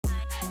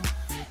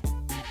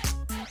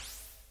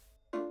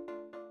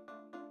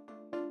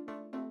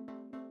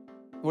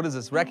What is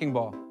this, Wrecking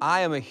Ball? I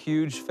am a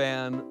huge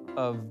fan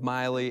of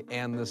Miley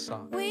and this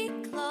song. We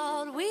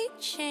clawed, we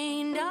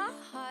chained our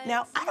hearts.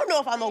 Now, I don't know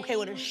if I'm okay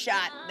with a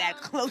shot that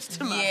close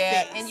to my face.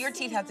 Yeah, and your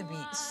teeth have to be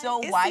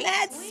so white. It's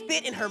mad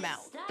spit in her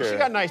mouth. She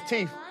got nice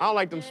teeth. I don't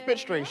like them spit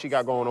strings she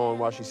got going on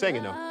while she's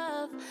singing,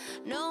 though.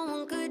 No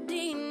one could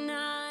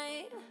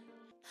deny.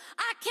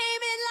 I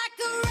came in like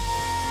a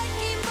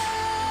wrecking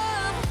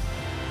ball.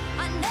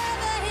 I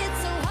never hit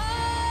so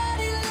hard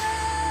in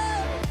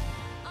love.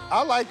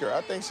 I like her.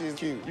 I think she's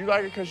cute. You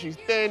like her because she's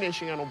thin and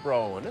she ain't got no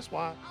bra on. That's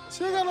why.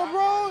 She ain't got no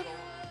bra on?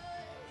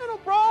 Ain't no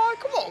bra on.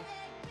 Come on.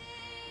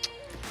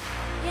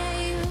 Yeah,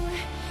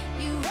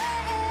 you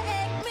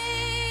wrecked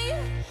me.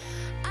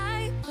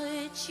 I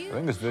put you. I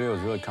think this video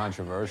was really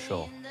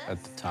controversial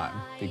at the time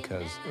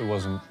because it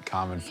wasn't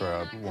common for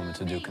a woman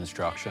to do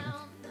construction.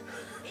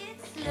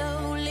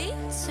 Slowly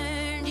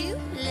turned, you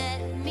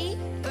let me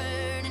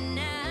burn and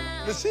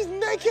now. But she's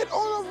naked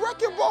on a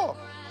wrecking ball.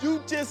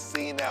 You just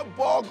seen that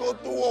ball go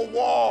through a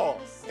wall.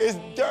 It's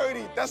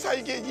dirty. That's how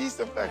you get yeast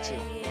infection.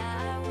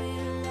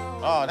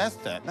 Oh,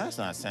 that's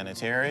not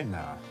sanitary.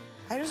 No.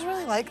 I just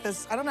really like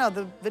this. I don't know,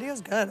 the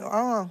video's good. I don't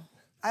know.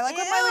 I like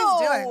what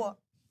Miley's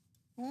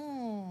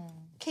doing.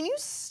 Can you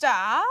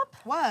stop?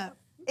 What?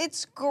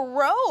 It's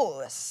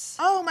gross.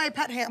 Oh, my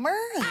pet hammer?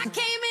 I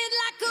came in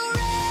like a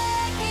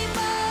wrecking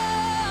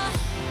ball.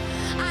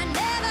 I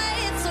never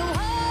hit so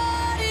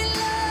hard in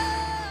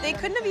love. They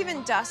couldn't have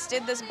even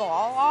dusted this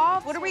ball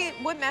off.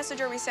 What message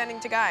are we sending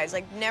to guys?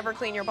 Like, never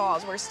clean your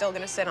balls. We're still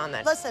gonna sit on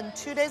this. Listen,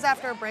 2 days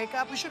after a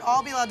breakup, we should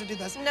all be allowed to do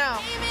this. No.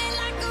 Came in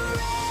like a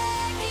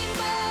wrecking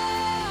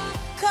ball.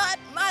 Cut,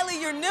 Miley,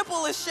 your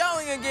nipple is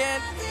showing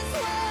again.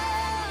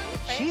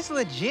 She's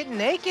legit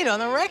naked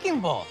on a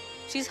wrecking ball.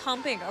 She's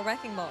humping a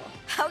wrecking ball.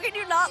 How can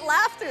you not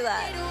laugh through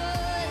that?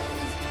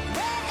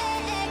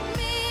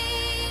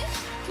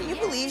 Can you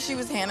believe she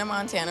was Hannah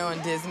Montana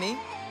on Disney?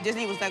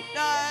 Disney was like,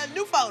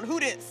 new phone, who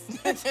this?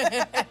 I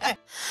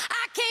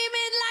came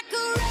in like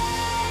a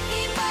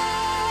wrecking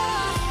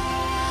ball.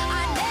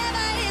 I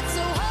never hit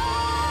so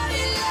hard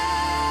in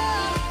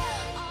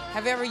love.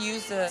 Have you ever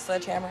used a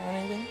sledgehammer or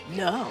anything?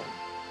 No.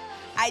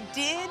 I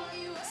did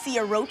see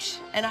a roach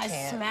and I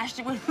smashed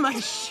it with my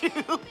shoe,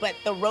 but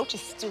the roach is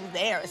still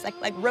there. It's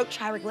like roach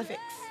hieroglyphics.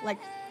 Like,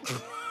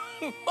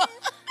 What?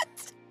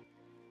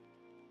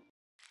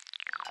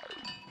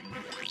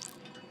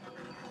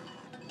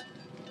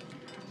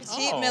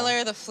 Petite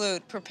Meller The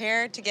Flute.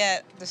 Prepare to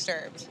get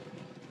disturbed.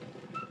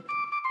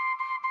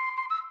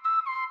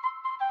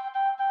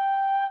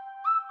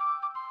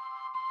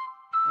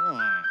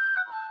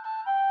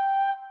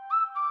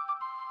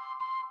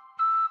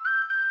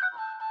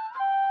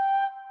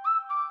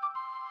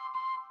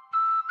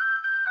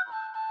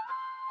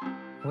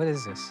 What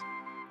is this?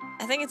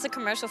 I think it's a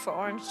commercial for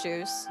orange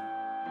juice.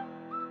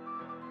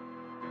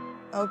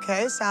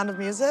 Okay, Sound of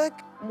Music.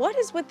 What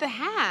is with the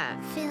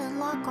hat? Feeling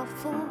like a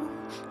fool,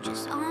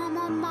 just I'm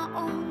on my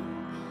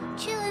own.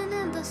 Chilling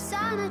in the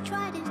sun, I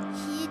try to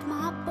heat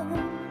my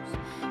bones.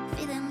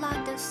 Feeling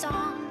like the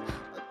song.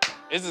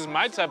 This is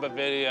my type of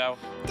video.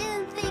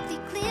 Didn't think they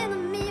clean the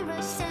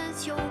mirror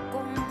since you're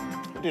gone.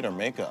 Who did her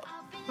makeup?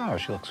 Oh,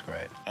 she looks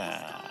great.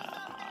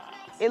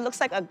 it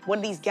looks like one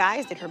of these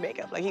guys did her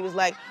makeup. Like, he was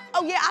like,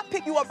 oh yeah, I'll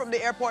pick you up from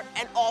the airport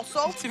and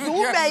also do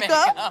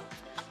makeup.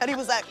 And he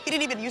was like, he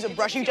didn't even use a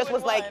brush. He just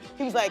was like,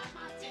 he was like,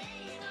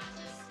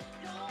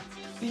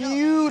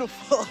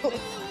 beautiful.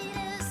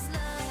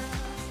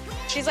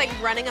 She's like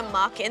running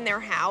amok in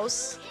their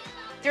house.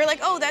 They're like,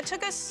 oh, that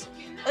took us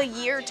a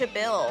year to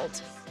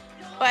build.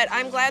 But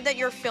I'm glad that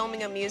you're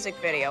filming a music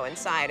video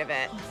inside of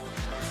it.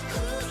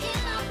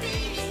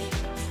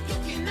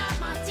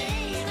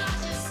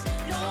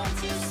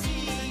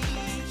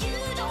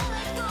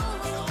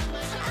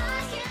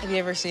 Have you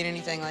ever seen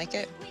anything like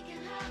it?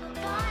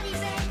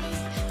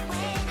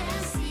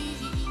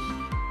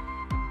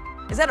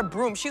 Is that a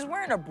broom? She's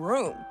wearing a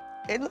broom.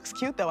 It looks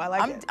cute, though. I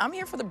like it. I'm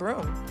here for the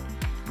broom.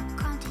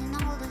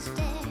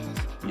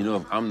 You know,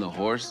 if I'm the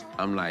horse,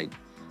 I'm like,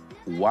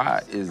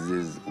 why is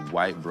this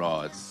white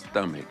broad's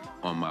stomach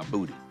on my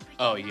booty?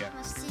 Oh, yeah.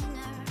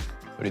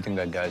 What do you think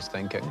that guy's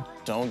thinking?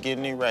 Don't get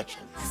an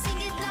erection.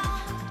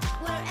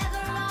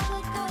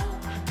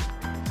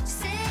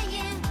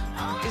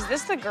 Is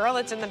this the girl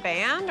that's in the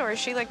band, or is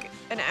she like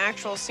an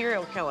actual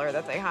serial killer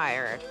that they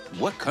hired?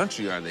 What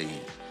country are they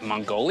in?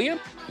 Mongolian?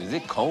 Is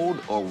it cold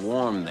or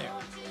warm there?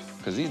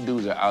 Because these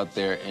dudes are out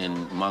there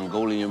in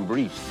Mongolian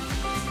briefs.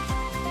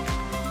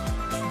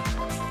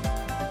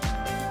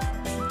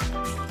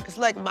 It's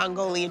like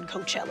Mongolian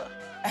Coachella.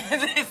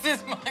 This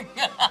is my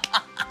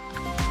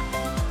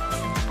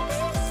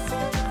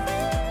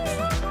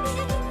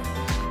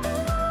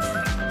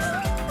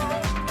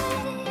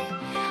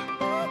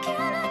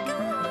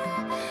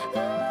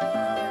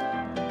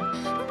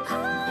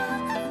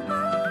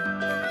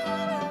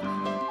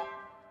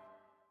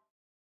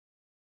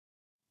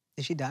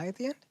Did she die at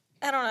the end?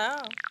 I don't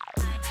know.